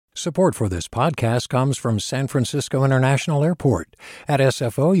Support for this podcast comes from San Francisco International Airport. At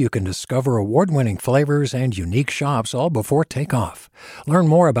SFO, you can discover award-winning flavors and unique shops all before takeoff. Learn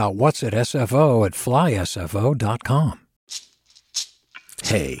more about what's at SFO at flysfo.com.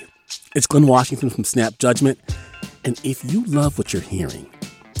 Hey, it's Glenn Washington from Snap Judgment. And if you love what you're hearing,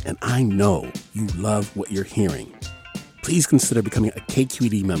 and I know you love what you're hearing, please consider becoming a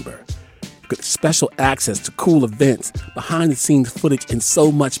KQED member. Get special access to cool events, behind-the-scenes footage, and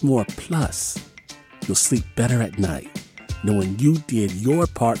so much more. Plus, you'll sleep better at night knowing you did your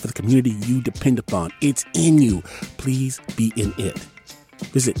part for the community you depend upon. It's in you. Please be in it.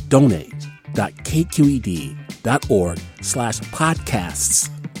 Visit donate.kqed.org/podcasts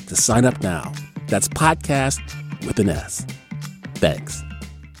to sign up now. That's podcast with an S. Thanks.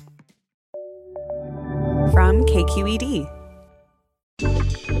 From KQED.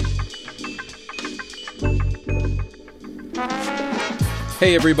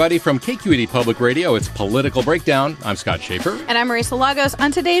 Hey, everybody, from KQED Public Radio, it's Political Breakdown. I'm Scott Schaefer. And I'm Marisa Lagos.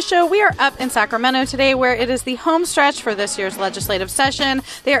 On today's show, we are up in Sacramento today, where it is the home stretch for this year's legislative session.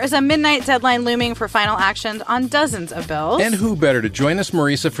 There is a midnight deadline looming for final actions on dozens of bills. And who better to join us,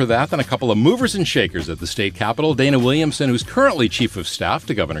 Marisa, for that than a couple of movers and shakers at the state capitol, Dana Williamson, who's currently chief of staff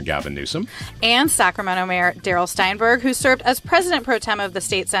to Governor Gavin Newsom. And Sacramento Mayor Darrell Steinberg, who served as president pro tem of the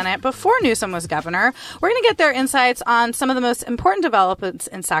state senate before Newsom was governor. We're going to get their insights on some of the most important developments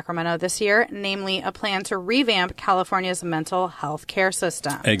in Sacramento this year, namely a plan to revamp California's mental health care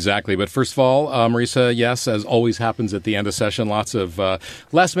system. Exactly. But first of all, Marisa, yes, as always happens at the end of session, lots of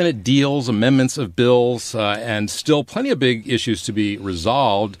last-minute deals, amendments of bills, and still plenty of big issues to be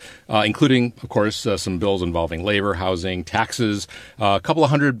resolved, including, of course, some bills involving labor, housing, taxes, a couple of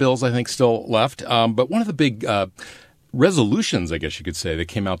hundred bills, I think, still left. But one of the big resolutions, I guess you could say, that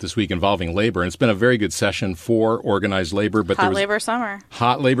came out this week involving labor. And it's been a very good session for organized labor. But Hot labor summer.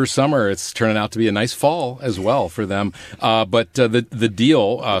 Hot labor summer. It's turning out to be a nice fall as well for them. But the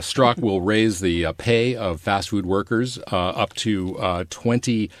deal struck will raise the pay of fast food workers up to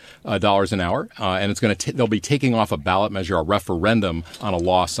 $20 an hour. And it's going to they'll be taking off a ballot measure, a referendum on a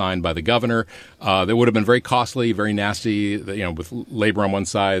law signed by the governor. That would have been very costly, very nasty, with labor on one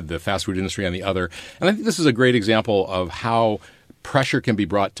side, the fast food industry on the other. And I think this is a great example of how pressure can be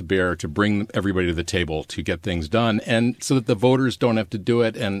brought to bear to bring everybody to the table to get things done, and so that the voters don't have to do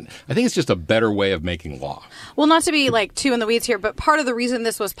it. And I think it's just a better way of making law. Well, not to be too in the weeds here, but part of the reason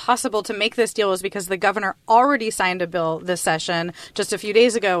this was possible to make this deal was because the governor already signed a bill this session just a few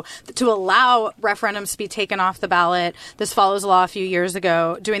days ago to allow referendums to be taken off the ballot. This follows law a few years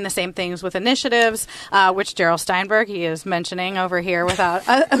ago, doing the same things with initiatives, which Darrell Steinberg, he is mentioning over here without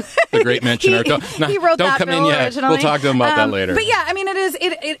the great mentioner. He wrote don't that come bill in yet. originally. We'll talk to him about that later. But yeah, I mean,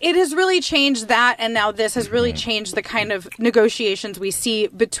 it has really changed that, and now this has really changed the kind of negotiations we see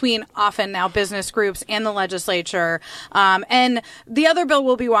between often now business groups and the legislature. And the other bill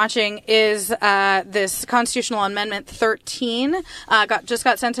we'll be watching is this Constitutional Amendment 13. Just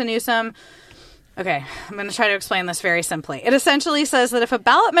got sent to Newsom. Okay, I'm going to try to explain this very simply. It essentially says that if a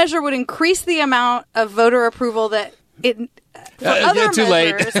ballot measure would increase the amount of voter approval that it for other too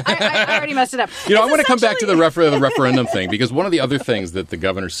measures, late. I already messed it up. I want to come back to the referendum thing, because one of the other things that the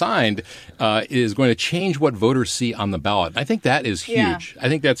governor signed is going to change what voters see on the ballot. I think that is huge. Yeah. I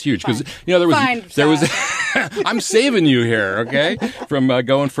think that's huge because there was I'm saving you here, okay, from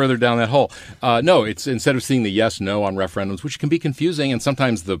going further down that hole. No, it's instead of seeing the yes, no on referendums, which can be confusing, and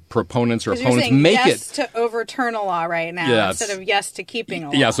sometimes the proponents or opponents make yes to overturn a law right now instead of yes to keeping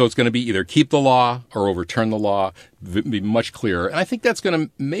a law. Yeah, so it's going to be either keep the law or overturn the law. Be much clearer. And I think that's going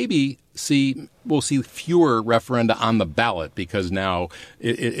to maybe we'll see fewer referenda on the ballot, because now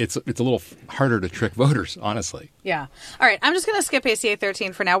it's a little harder to trick voters, honestly. Yeah. All right. I'm just going to skip ACA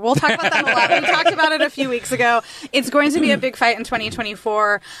 13 for now. We'll talk about that a lot. We talked about it a few weeks ago. It's going to be a big fight in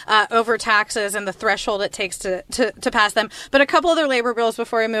 2024 over taxes and the threshold it takes to pass them. But a couple other labor bills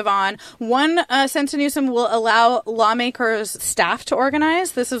before we move on. One, sent to Newsom, will allow lawmakers' staff to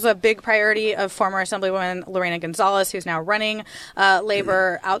organize. This is a big priority of former Assemblywoman Lorena Gonzalez, who's now running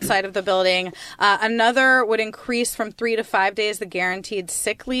labor outside of the building. Another would increase from 3 to 5 days the guaranteed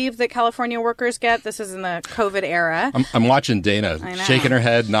sick leave that California workers get. This is in the COVID era. I'm watching Dana shaking her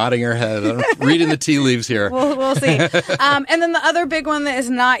head, nodding her head, reading the tea leaves here. We'll see. And then the other big one that is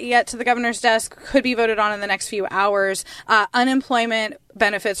not yet to the governor's desk, could be voted on in the next few hours, unemployment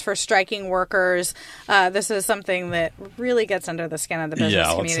benefits for striking workers. This is something that really gets under the skin of the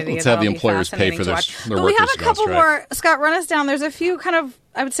business community. Let's have the employers pay for their but we have a couple more. Scott, run us down. There's a few kind of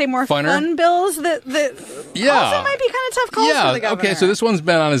I would say, more Funner? fun bills that also might be kind of tough calls for the governor. Okay, so this one's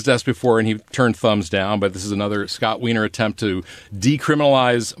been on his desk before, and he turned thumbs down, but this is another Scott Wiener attempt to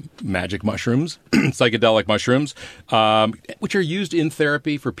decriminalize magic mushrooms, psychedelic mushrooms, which are used in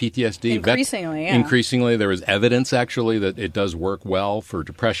therapy for PTSD. Increasingly, Increasingly. There is evidence, actually, that it does work well for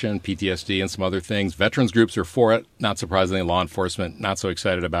depression, PTSD, and some other things. Veterans groups are for it. Not surprisingly, law enforcement not so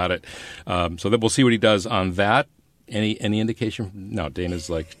excited about it. So that we'll see what he does on that. Any indication? No, Dana's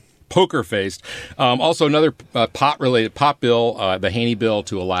like poker-faced. Also, another pot bill, the Haney bill,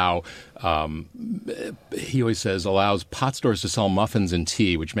 to allow, he always says, allows pot stores to sell muffins and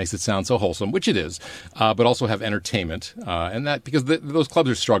tea, which makes it sound so wholesome, which it is, but also have entertainment. And that, because those clubs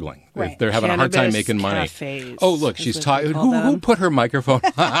are struggling. Right. They're having a hard time making money. Cafes, oh, look, she's talking. Who put her microphone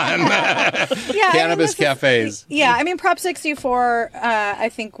on? Cannabis cafes. I mean, Prop 64, I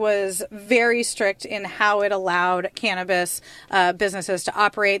think, was very strict in how it allowed cannabis businesses to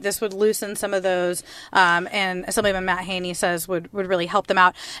operate. This would loosen some of those, and Assemblyman Matt Haney says would really help them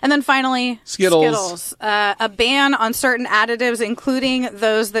out. And then finally, Skittles. A ban on certain additives, including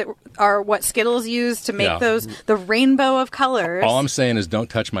those that are what Skittles use to make those the rainbow of colors. All I'm saying is don't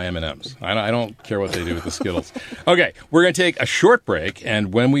touch my M&Ms. I don't care what they do with the Skittles. Okay, we're going to take a short break,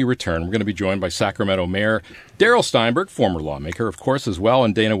 and when we return, we're going to be joined by Sacramento Mayor Darrell Steinberg, former lawmaker, of course, as well,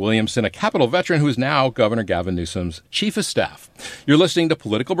 and Dana Williamson, a Capitol veteran who is now Governor Gavin Newsom's chief of staff. You're listening to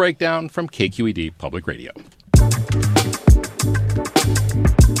Political Breakdown from KQED Public Radio.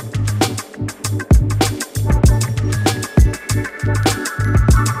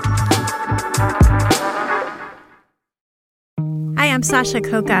 Hi, I'm Sasha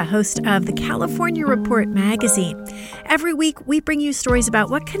Koka, host of the California Report magazine. Every week, we bring you stories about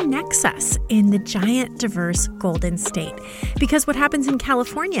what connects us in the giant, diverse Golden State. Because what happens in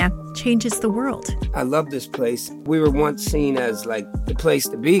California changes the world. I love this place. We were once seen as like the place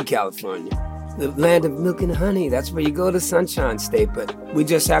to be, California. The land of milk and honey. That's where you go to Sunshine State, but we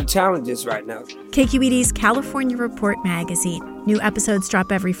just have challenges right now. KQED's California Report magazine. New episodes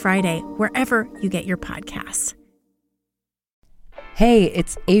drop every Friday, wherever you get your podcasts. Hey,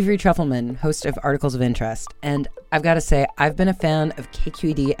 it's Avery Trufelman, host of Articles of Interest, and I've got to say, I've been a fan of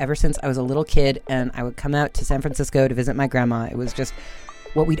KQED ever since I was a little kid, and I would come out to San Francisco to visit my grandma. It was just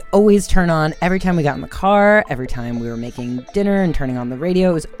what we'd always turn on every time we got in the car, every time we were making dinner and turning on the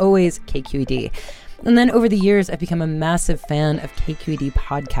radio. It was always KQED. And then over the years, I've become a massive fan of KQED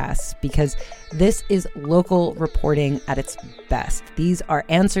podcasts because this is local reporting at its best. These are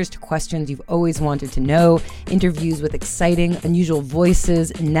answers to questions you've always wanted to know, interviews with exciting, unusual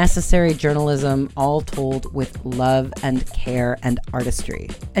voices, necessary journalism, all told with love and care and artistry.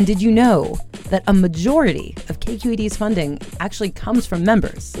 And did you know that a majority of KQED's funding actually comes from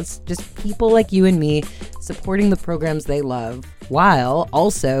members? It's just people like you and me supporting the programs they love, while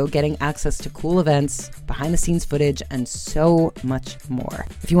also getting access to cool events, behind-the-scenes footage, and so much more.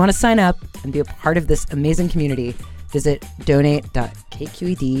 If you want to sign up and be a part of this amazing community, visit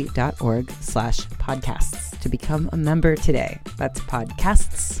donate.kqed.org/podcasts to become a member today. That's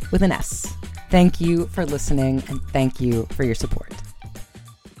podcasts with an S. Thank you for listening, and thank you for your support.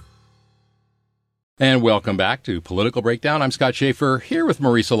 And welcome back to Political Breakdown. I'm Scott Schaefer here with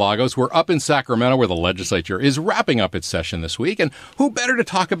Marisa Lagos. We're up in Sacramento where the legislature is wrapping up its session this week. And who better to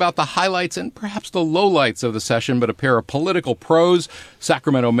talk about the highlights and perhaps the lowlights of the session but a pair of political pros,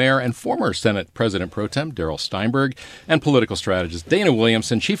 Sacramento Mayor and former Senate President Pro Tem Darrell Steinberg, and political strategist Dana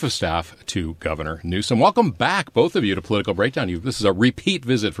Williamson, Chief of Staff to Governor Newsom. Welcome back, both of you, to Political Breakdown. This is a repeat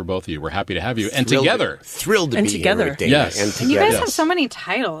visit for both of you. We're happy to have you. And together. Thrilled to be here with Dana. Yes. And you guys have so many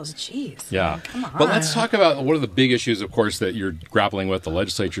titles. Jeez. Yeah. Come on. But let's talk about one of the big issues, of course, that you're grappling with, the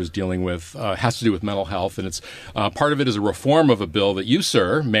legislature is dealing with, has to do with mental health. And it's part of it is a reform of a bill that you,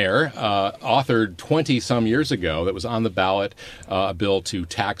 sir, Mayor, authored 20-some years ago that was on the ballot, a bill to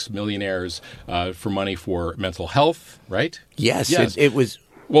tax millionaires for money for mental health, right? Yes. It was...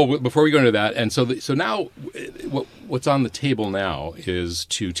 Well, before we go into that, and so now what's on the table now is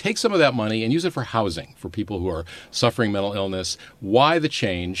to take some of that money and use it for housing for people who are suffering mental illness. Why the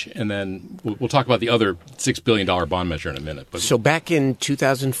change? And then we'll talk about the other $6 billion bond measure in a minute. But so back in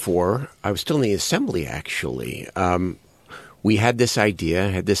 2004, I was still in the Assembly, actually. We had this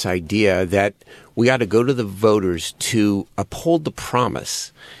idea that we ought to go to the voters to uphold the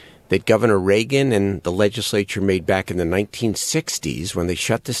promise that Governor Reagan and the legislature made back in the 1960s when they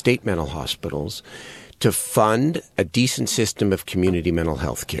shut the state mental hospitals to fund a decent system of community mental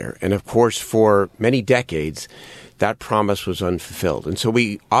health care. And of course, for many decades, that promise was unfulfilled. And so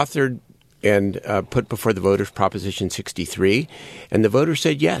we authored and put before the voters Proposition 63, and the voters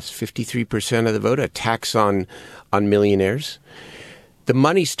said yes, 53% of the vote, a tax on millionaires. The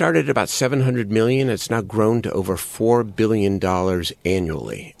money started at about $700 million. It's now grown to over $4 billion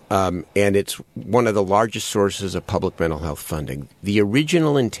annually. And it's one of the largest sources of public mental health funding. The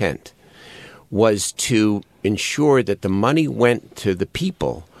original intent was to ensure that the money went to the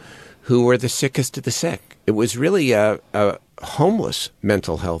people who were the sickest of the sick. It was really a homeless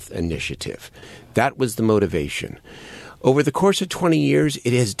mental health initiative. That was the motivation. Over the course of 20 years,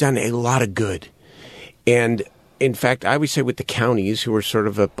 it has done a lot of good. And in fact, I would say with the counties, who are sort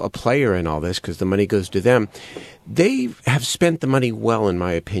of a player in all this because the money goes to them, they have spent the money well, in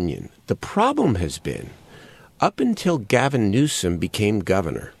my opinion. The problem has been, up until Gavin Newsom became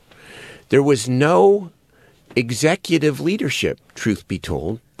governor, there was no executive leadership, truth be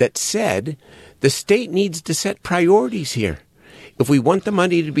told, that said the state needs to set priorities here. If we want the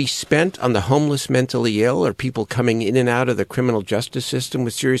money to be spent on the homeless, mentally ill, or people coming in and out of the criminal justice system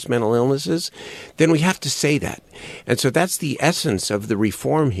with serious mental illnesses, then we have to say that. And so that's the essence of the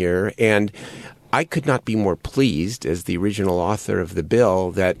reform here. And I could not be more pleased, as the original author of the bill,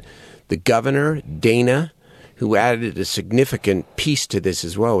 that the governor, Dana, who added a significant piece to this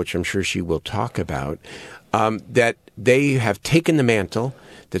as well, which I'm sure she will talk about, that they have taken the mantle,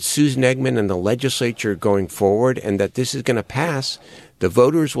 that Susan Eggman and the legislature are going forward, and that this is going to pass. The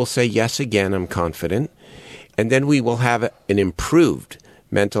voters will say yes again, I'm confident. And then we will have an improved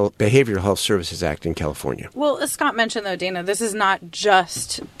Mental Behavioral Health Services Act in California. Well, as Scott mentioned, though, Dana, this is not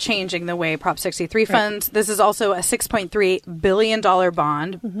just changing the way Prop 63 funds. This is also a $6.3 billion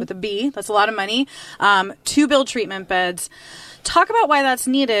bond with a B. That's a lot of money to build treatment beds. Talk about why that's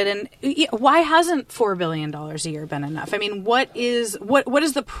needed, and why hasn't $4 billion a year been enough? I mean, what is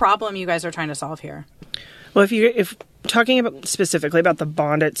the problem you guys are trying to solve here? Well, if talking about specifically about the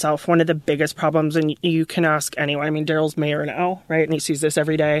bond itself, one of the biggest problems, and you can ask anyone, I mean, Darrell's mayor now, right, and he sees this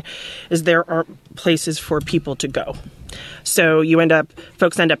every day, is there aren't places for people to go. So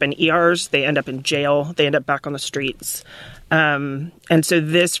folks end up in ERs, they end up in jail, they end up back on the streets. And so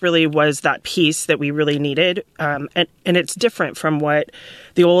this really was that piece that we really needed. And it's different from what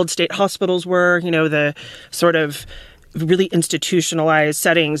the old state hospitals were, the sort of really institutionalized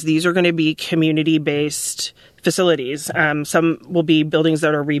settings. These are going to be community-based facilities. Some will be buildings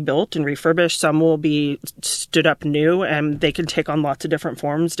that are rebuilt and refurbished. Some will be stood up new, and they can take on lots of different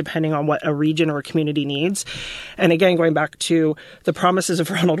forms depending on what a region or a community needs. And again, going back to the promises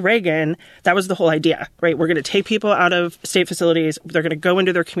of Ronald Reagan, that was the whole idea, right? We're going to take people out of state facilities. They're going to go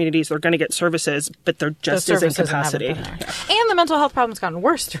into their communities. They're going to get services, but there just isn't capacity. And the mental health problem's gotten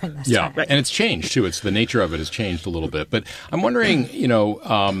worse during this time. Right. And it's changed, too. The nature of it has changed a little bit. But I'm wondering,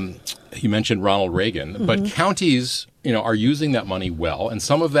 you mentioned Ronald Reagan, but counties, are using that money well. And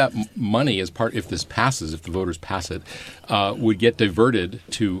some of that money, if the voters pass it, would get diverted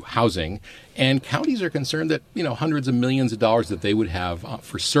to housing. And counties are concerned that, hundreds of millions of dollars that they would have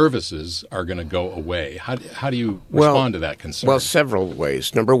for services are going to go away. How do you respond to that concern? Well, several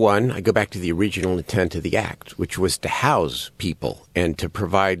ways. Number one, I go back to the original intent of the act, which was to house people and to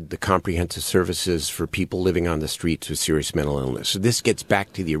provide the comprehensive services for people living on the streets with serious mental illness. So this gets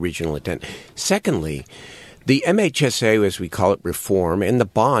back to the original intent. Secondly, the MHSA, as we call it, reform, and the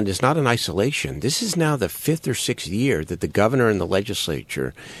bond is not in isolation. This is now the 5th or 6th year that the governor and the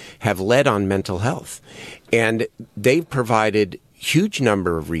legislature have led on mental health. And they've provided huge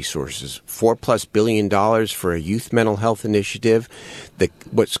number of resources, $4+ billion for a youth mental health initiative,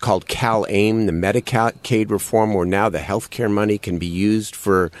 what's called CalAIM, the Medicaid reform, where now the healthcare money can be used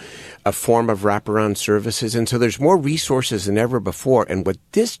for a form of wraparound services. And so there's more resources than ever before. And what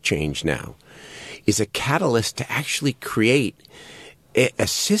this change now is a catalyst to actually create a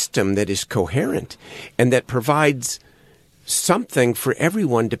system that is coherent and that provides something for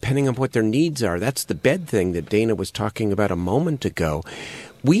everyone depending on what their needs are. That's the bed thing that Dana was talking about a moment ago.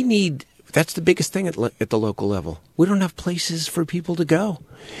 That's the biggest thing at the local level. We don't have places for people to go.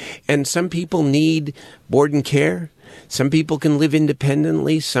 And some people need board and care. Some people can live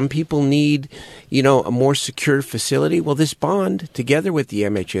independently. Some people need, a more secure facility. Well, this bond, together with the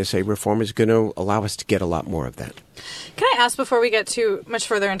MHSA reform, is going to allow us to get a lot more of that. Can I ask, before we get too much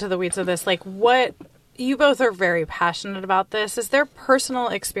further into the weeds of this, what you both are very passionate about this. Is there personal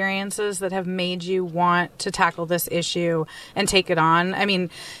experiences that have made you want to tackle this issue and take it on? I mean,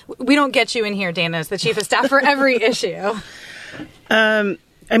 we don't get you in here, Dana, as the chief of staff for every issue. I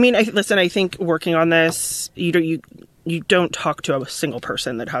think working on this, you don't talk to a single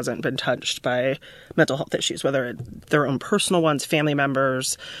person that hasn't been touched by mental health issues, whether it's their own personal ones, family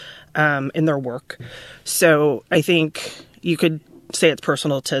members, in their work. So I think you could say it's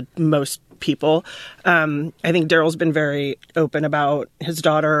personal to most people. I think Darrell's been very open about his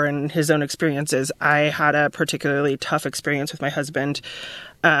daughter and his own experiences. I had a particularly tough experience with my husband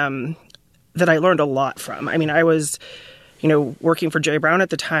that I learned a lot from. I mean, I was, working for Jay Brown at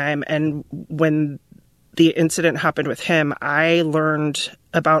the time, and when the incident happened with him, I learned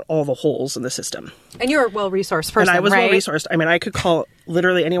about all the holes in the system. And you're a well-resourced person, and I was right? well-resourced. I mean, I could call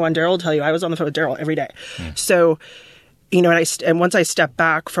literally anyone. Darrell will tell you, I was on the phone with Darrell every day. So, and once I stepped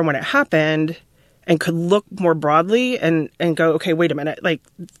back from when it happened and could look more broadly and go, okay, wait a minute, like,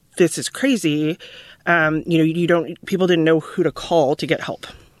 this is crazy. People didn't know who to call to get help.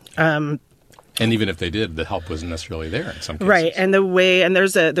 And even if they did, the help wasn't necessarily there in some cases. Right. And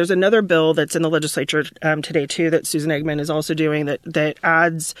there's another bill that's in the legislature today, too, that Susan Eggman is also doing that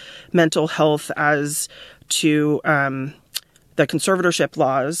adds mental health as to the conservatorship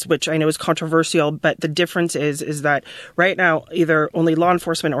laws, which I know is controversial. But the difference is that right now, either only law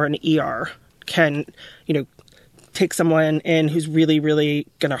enforcement or an ER can, take someone in who's really, really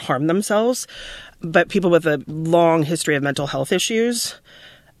going to harm themselves. But people with a long history of mental health issues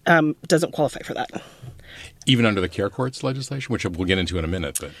doesn't qualify for that. Even under the care courts legislation, which we'll get into in a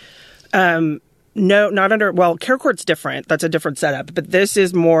minute. But no, not under. Well, care court's different. That's a different setup. But this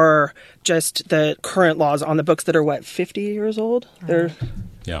is more just the current laws on the books that are 50 years old. They're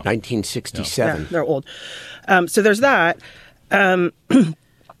 1967. Yeah, they're old. So there's that.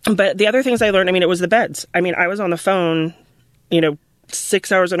 But the other things I learned, it was the beds. I was on the phone,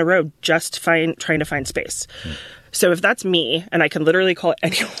 6 hours in a row just trying to find space. So if that's me, and I can literally call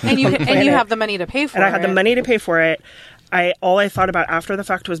anyone, and you have the money to pay for it, and I had the money to pay for it, all I thought about after the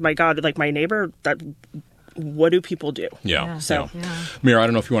fact was, my God, like my neighbor, what do people do? Yeah. So, Mayor, I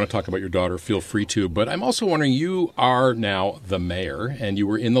don't know if you want to talk about your daughter. Feel free to. But I'm also wondering, you are now the mayor, and you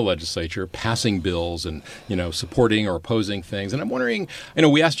were in the legislature passing bills and, supporting or opposing things. And I'm wondering,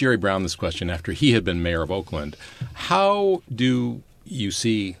 we asked Jerry Brown this question after he had been mayor of Oakland. How do you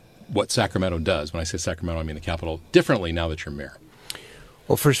see what Sacramento does, when I say Sacramento, I mean the capital, differently now that you're mayor?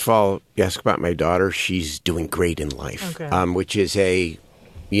 Well, first of all, you ask about my daughter. She's doing great in life, which is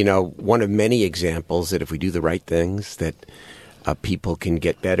one of many examples that if we do the right things, that people can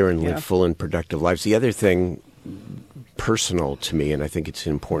get better and live full and productive lives. The other thing, personal to me, and I think it's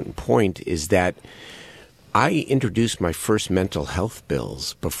an important point, is that I introduced my first mental health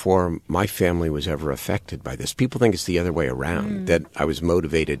bills before my family was ever affected by this. People think it's the other way around, that I was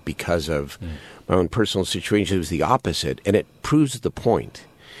motivated because of my own personal situation. It was the opposite. And it proves the point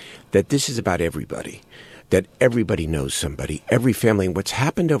that this is about everybody, that everybody knows somebody, every family. And what's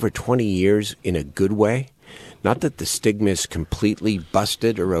happened over 20 years in a good way, not that the stigma is completely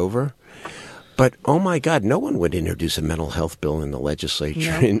busted or over, but, oh, my God, no one would introduce a mental health bill in the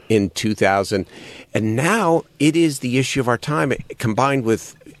legislature in 2000. And now it is the issue of our time, combined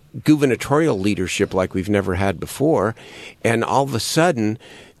with gubernatorial leadership like we've never had before. And all of a sudden,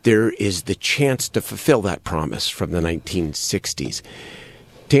 there is the chance to fulfill that promise from the 1960s.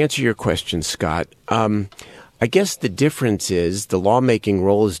 To answer your question, Scott, I guess the difference is the lawmaking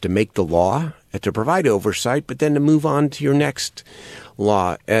role is to make the law, to provide oversight, but then to move on to your next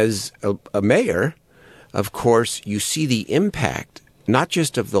law. As a mayor, of course, you see the impact, not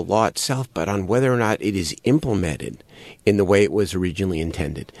just of the law itself, but on whether or not it is implemented in the way it was originally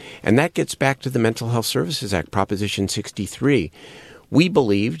intended. And that gets back to the Mental Health Services Act, Proposition 63. We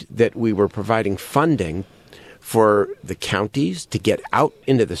believed that we were providing funding for the counties to get out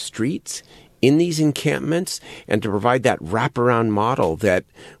into the streets in these encampments and to provide that wraparound model that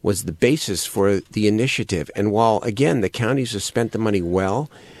was the basis for the initiative. And while, again, the counties have spent the money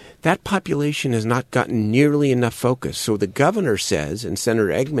well, that population has not gotten nearly enough focus. So the governor says, and Senator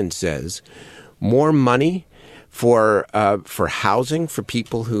Eggman says, more money for housing for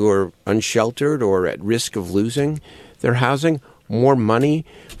people who are unsheltered or at risk of losing their housing, more money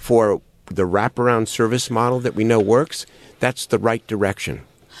for the wraparound service model that we know works. That's the right direction.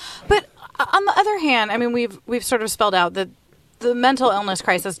 But on the other hand, we've sort of spelled out that the mental illness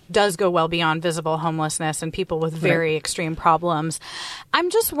crisis does go well beyond visible homelessness and people with very extreme problems. I'm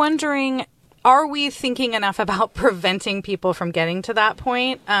just wondering, are we thinking enough about preventing people from getting to that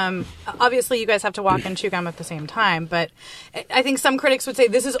point? Obviously, you guys have to walk and chew gum at the same time, but I think some critics would say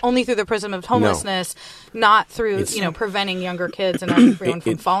this is only through the prism of homelessness, not through preventing younger kids and everyone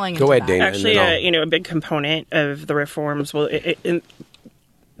from falling into that. Go ahead, Dana. Actually, a big component of the reforms,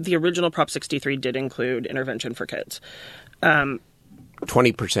 the original Prop 63 did include intervention for kids.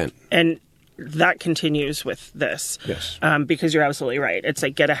 20%. And that continues with this. Yes. Because you're absolutely right. It's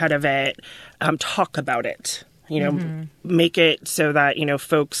like, get ahead of it, talk about it, make it so that,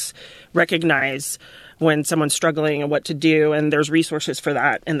 folks recognize when someone's struggling and what to do, and there's resources for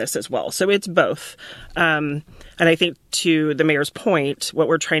that in this as well. So it's both. And I think to the mayor's point, what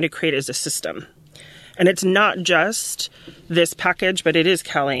we're trying to create is a system. And it's not just this package, but it is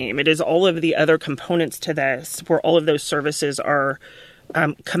CalAIM. It is all of the other components to this where all of those services are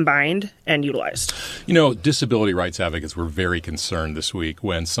combined and utilized. You know, disability rights advocates were very concerned this week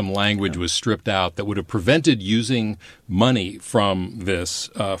when some language was stripped out that would have prevented using money from this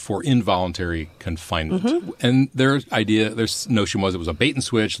for involuntary confinement. Mm-hmm. And their notion was it was a bait and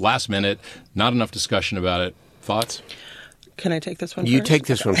switch, last minute, not enough discussion about it. Thoughts? Can I take this one first? You take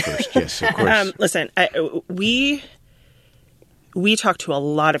this one first, yes, of course. Listen, we talked to a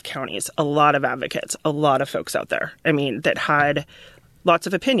lot of counties, a lot of advocates, a lot of folks out there, that had lots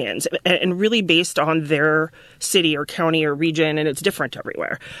of opinions and really based on their city or county or region, and it's different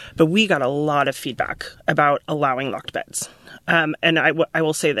everywhere. But we got a lot of feedback about allowing locked beds. And I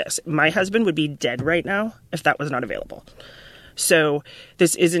will say this, my husband would be dead right now if that was not available. So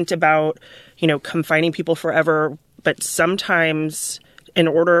this isn't about, confining people forever, but sometimes in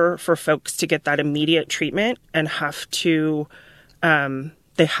order for folks to get that immediate treatment and have to,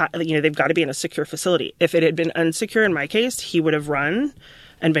 they've got to be in a secure facility. If it had been unsecure in my case, he would have run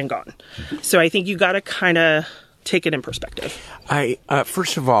and been gone. So I think you got to kind of take it in perspective.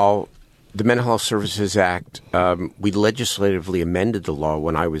 First of all, the Mental Health Services Act, we legislatively amended the law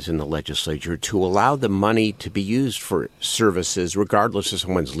when I was in the legislature to allow the money to be used for services regardless of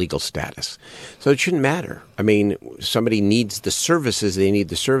someone's legal status. So it shouldn't matter. Somebody needs the services, they need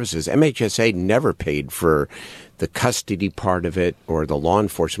the services. MHSA never paid for the custody part of it or the law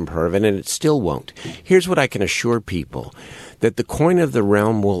enforcement part of it, and it still won't. Here's what I can assure people, that the coin of the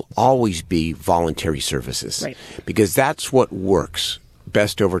realm will always be voluntary services, right? Because that's what works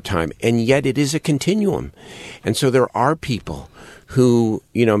best over time. And yet it is a continuum. And so there are people who,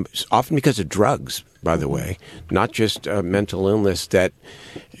 often because of drugs, by the way, not just mental illness, that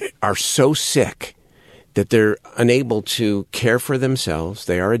are so sick that they're unable to care for themselves.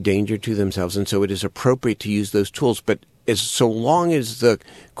 They are a danger to themselves. And so it is appropriate to use those tools. But so long as the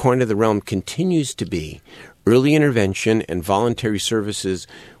coin of the realm continues to be early intervention and voluntary services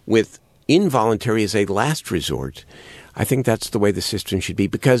with involuntary as a last resort, I think that's the way the system should be,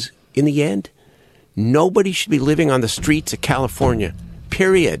 because in the end, nobody should be living on the streets of California,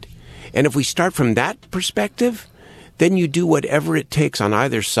 period. And if we start from that perspective, then you do whatever it takes on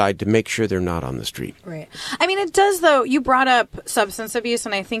either side to make sure they're not on the street. Right. It does, though. You brought up substance abuse,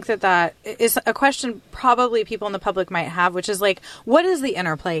 and I think that is a question probably people in the public might have, which is what is the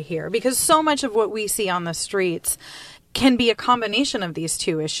interplay here? Because so much of what we see on the streets can be a combination of these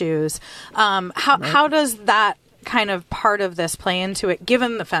two issues. How does that kind of part of this play into it,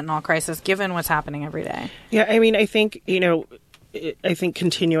 given the fentanyl crisis, given what's happening every day? Yeah, I think, I think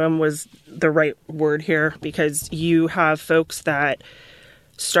continuum was the right word here, because you have folks that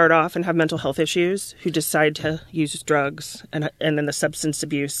start off and have mental health issues who decide to use drugs, and then the substance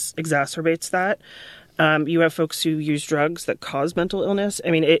abuse exacerbates that. You have folks who use drugs that cause mental illness.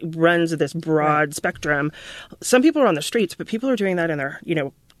 It runs this broad spectrum. Some people are on the streets, but people are doing that in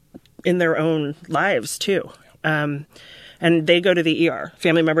their own lives too. And they go to the ER.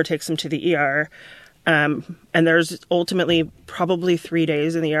 Family member takes them to the ER. And there's ultimately probably 3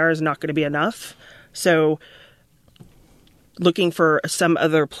 days in the ER is not going to be enough. So looking for some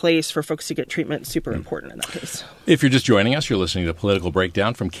other place for folks to get treatment is super important in that case. If you're just joining us, you're listening to Political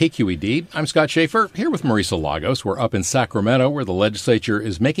Breakdown from KQED. I'm Scott Schaefer, here with Marisa Lagos. We're up in Sacramento, where the legislature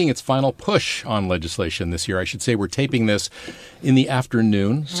is making its final push on legislation this year. I should say we're taping this in the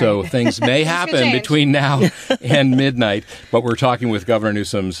afternoon, so things may happen between now and midnight. But we're talking with Governor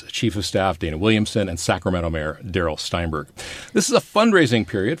Newsom's Chief of Staff, Dana Williamson, and Sacramento Mayor Darrell Steinberg. This is a fundraising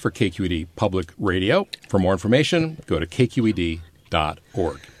period for KQED Public Radio. For more information, go to kqed.org.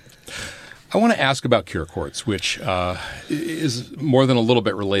 I want to ask about cure courts, which is more than a little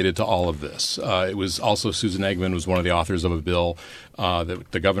bit related to all of this. It was also Susan Eggman was one of the authors of a bill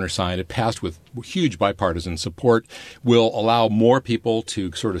that the governor signed. It passed with huge bipartisan support, will allow more people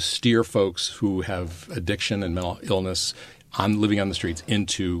to sort of steer folks who have addiction and mental illness living on the streets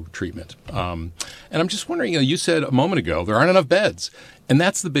into treatment. And I'm just wondering, you said a moment ago there aren't enough beds. And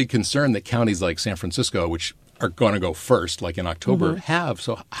that's the big concern that counties like San Francisco, which are going to go first, like in October, have.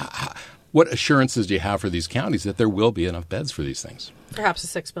 So what assurances do you have for these counties that there will be enough beds for these things? Perhaps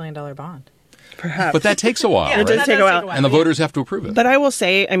a $6 billion bond. Perhaps. But that takes a while, right? It does take a while. And the voters have to approve it. But I will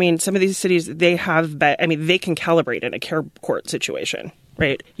say, some of these cities, they have, they can calibrate in a care court situation,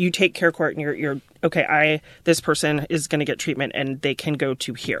 right? You take care court and you're okay, this person is going to get treatment and they can go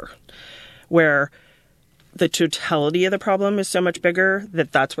to here. Where the totality of the problem is so much bigger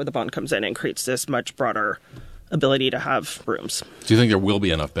that's where the bond comes in and creates this much broader ability to have rooms. Do you think there will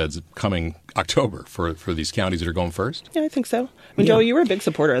be enough beds coming October for these counties that are going first? Yeah, I think so. I mean, Joe, you were a big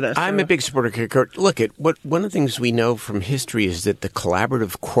supporter of this. I'm a big supporter of court. Look, one of the things we know from history is that the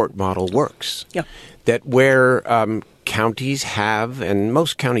collaborative court model works. Yeah. That where counties have, and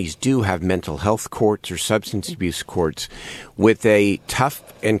most counties do have mental health courts or substance abuse courts with a tough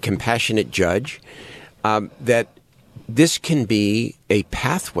and compassionate judge, that this can be a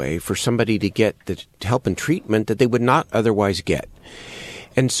pathway for somebody to get the help and treatment that they would not otherwise get.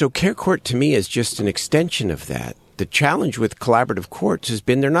 And so care court to me is just an extension of that. The challenge with collaborative courts has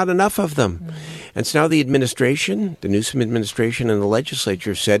been there are not enough of them. Mm-hmm. And so now the administration, the Newsom administration and the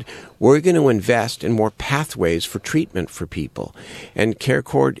legislature said, we're going to invest in more pathways for treatment for people. And care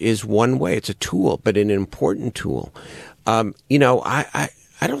court is one way. It's a tool, but an important tool. I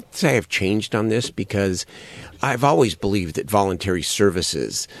don't say I've changed on this because I've always believed that voluntary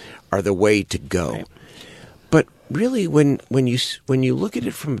services are the way to go. Right. But really, when you look at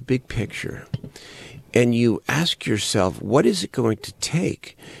it from a big picture and you ask yourself, what is it going to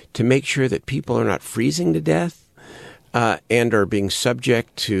take to make sure that people are not freezing to death and are being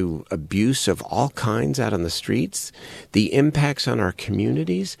subject to abuse of all kinds out on the streets, the impacts on our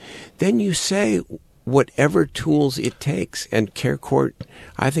communities, then you say, whatever tools it takes. And care court,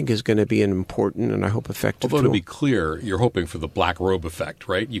 I think, is going to be an important and I hope effective Although tool. To be clear, you're hoping for the black robe effect,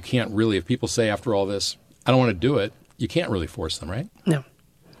 right? You can't really, if people say after all this, I don't want to do it, you can't really force them, right? No.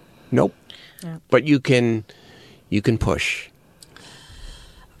 Nope. Yeah. But you can push.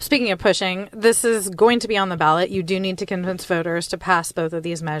 Speaking of pushing, this is going to be on the ballot. You do need to convince voters to pass both of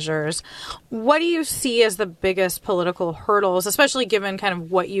these measures. What do you see as the biggest political hurdles, especially given kind of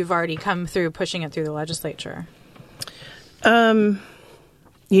what you've already come through pushing it through the legislature? I've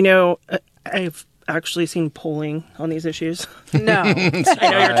actually seen polling on these issues. No. I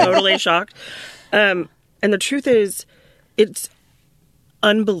know you're totally shocked. And the truth is, it's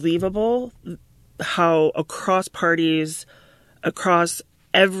unbelievable how across parties, across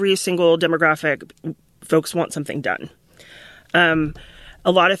every single demographic, folks want something done.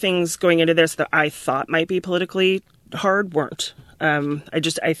 A lot of things going into this that I thought might be politically hard weren't.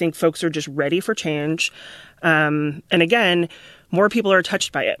 I think folks are just ready for change. And again, more people are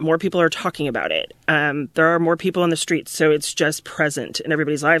touched by it. More people are talking about it. There are more people on the streets, so it's just present in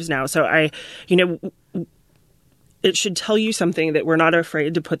everybody's lives now. So it should tell you something that we're not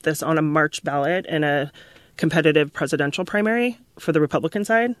afraid to put this on a March ballot in a competitive presidential primary for the Republican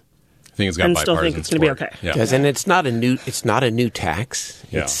side. I think it's got bipartisan still think it's going to be okay. Yeah. And it's not a new tax.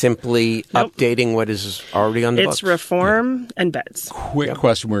 Yeah. It's simply updating what is already on the books. It's reform and beds. Quick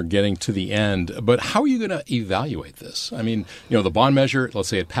question, we're getting to the end, but how are you going to evaluate this? I mean, the bond measure, let's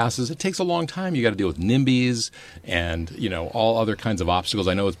say it passes, it takes a long time. You got to deal with NIMBYs and, all other kinds of obstacles.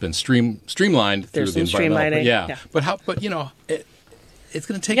 I know it's been streamlined through the environmental. Streamlining. Yeah. But it's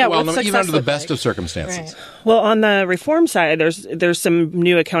going to take a while, even under the best of circumstances. Right. Well, on the reform side, there's some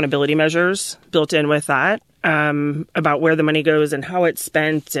new accountability measures built in with that about where the money goes and how it's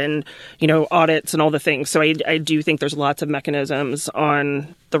spent and, audits and all the things. So I do think there's lots of mechanisms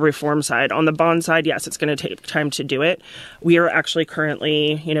on the reform side. On the bond side, yes, it's going to take time to do it. We are actually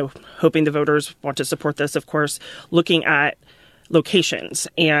currently, hoping the voters want to support this, of course, looking at locations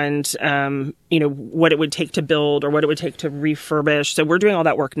and, what it would take to build or what it would take to refurbish. So we're doing all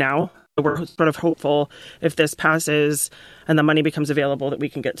that work now. We're sort of hopeful if this passes and the money becomes available that we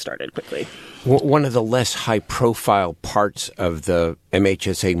can get started quickly. One of the less high-profile parts of the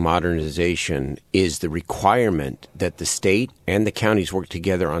MHSA modernization is the requirement that the state and the counties work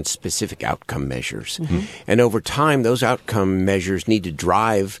together on specific outcome measures. Mm-hmm. And over time, those outcome measures need to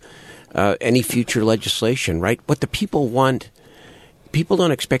drive any future legislation, right? What the people want, people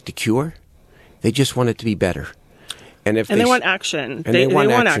don't expect a cure. They just want it to be better. And they want action. They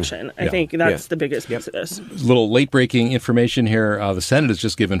want action. I think that's the biggest piece of this. Little late-breaking information here. The Senate has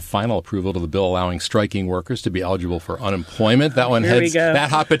just given final approval to the bill allowing striking workers to be eligible for unemployment. That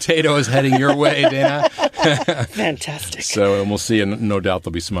hot potato is heading your way, Dana. Fantastic. So we'll see, and no doubt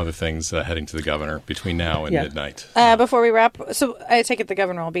there'll be some other things heading to the governor between now and midnight. Before we wrap, so I take it the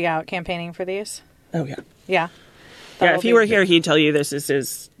governor will be out campaigning for these? Oh, yeah. Yeah. Yeah, if he were here, he'd tell you this is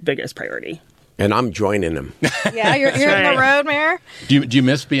his biggest priority. And I'm joining him. Yeah, you're hitting the road, Mayor? Do you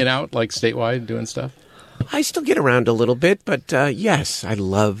miss being out, like, statewide doing stuff? I still get around a little bit, but yes, I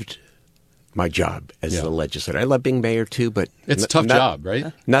loved my job as the legislator. I love being mayor, too, but... It's a tough job,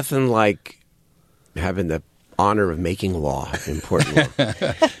 right? Nothing like having the honor of making law, important law.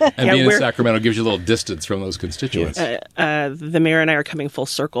 And being in Sacramento gives you a little distance from those constituents. The mayor and I are coming full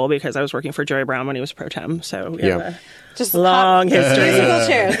circle because I was working for Joey Brown when he was pro tem. So we have just long history.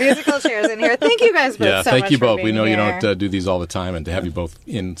 Musical chairs in here. Thank you guys both so much. Thank you both. We know here. you don't do these all the time, and to have you both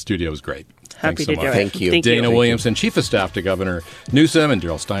in studio is great. Happy Thanks so to do much. it. Thank you. Dana Williamson, Chief of Staff to Governor Newsom, and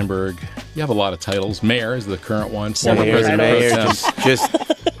Darrell Steinberg. You have a lot of titles. Mayor is the current one. Former President pro tem. Just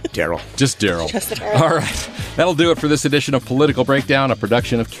Darrell. Just Darrell. All right. That'll do it for this edition of Political Breakdown, a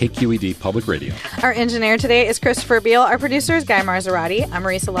production of KQED Public Radio. Our engineer today is Christopher Beal. Our producer is Guy Marzarati. I'm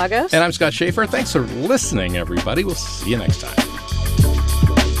Marisa Lagos. And I'm Scott Schaefer. Thanks for listening, everybody. We'll see you next time.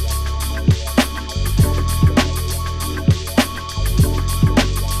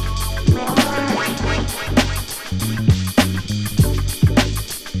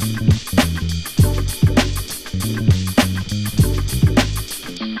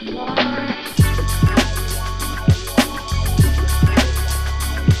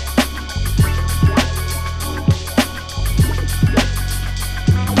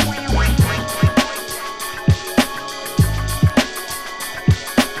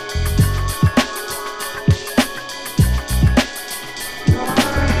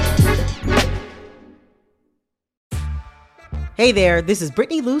 Hey there, this is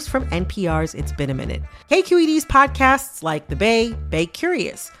Brittany Luce from NPR's It's Been a Minute. KQED's podcasts like The Bay, Bay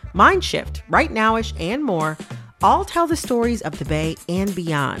Curious, Mind Shift, Right Nowish, and more all tell the stories of the Bay and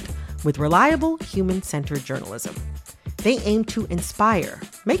beyond with reliable, human-centered journalism. They aim to inspire,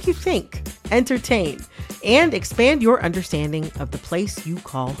 make you think, entertain, and expand your understanding of the place you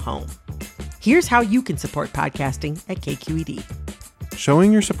call home. Here's how you can support podcasting at KQED.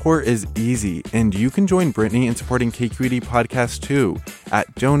 Showing your support is easy, and you can join Brittany in supporting KQED Podcast too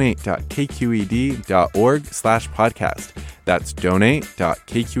at donate.kqed.org/podcast. That's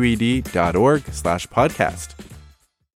donate.kqed.org/podcast.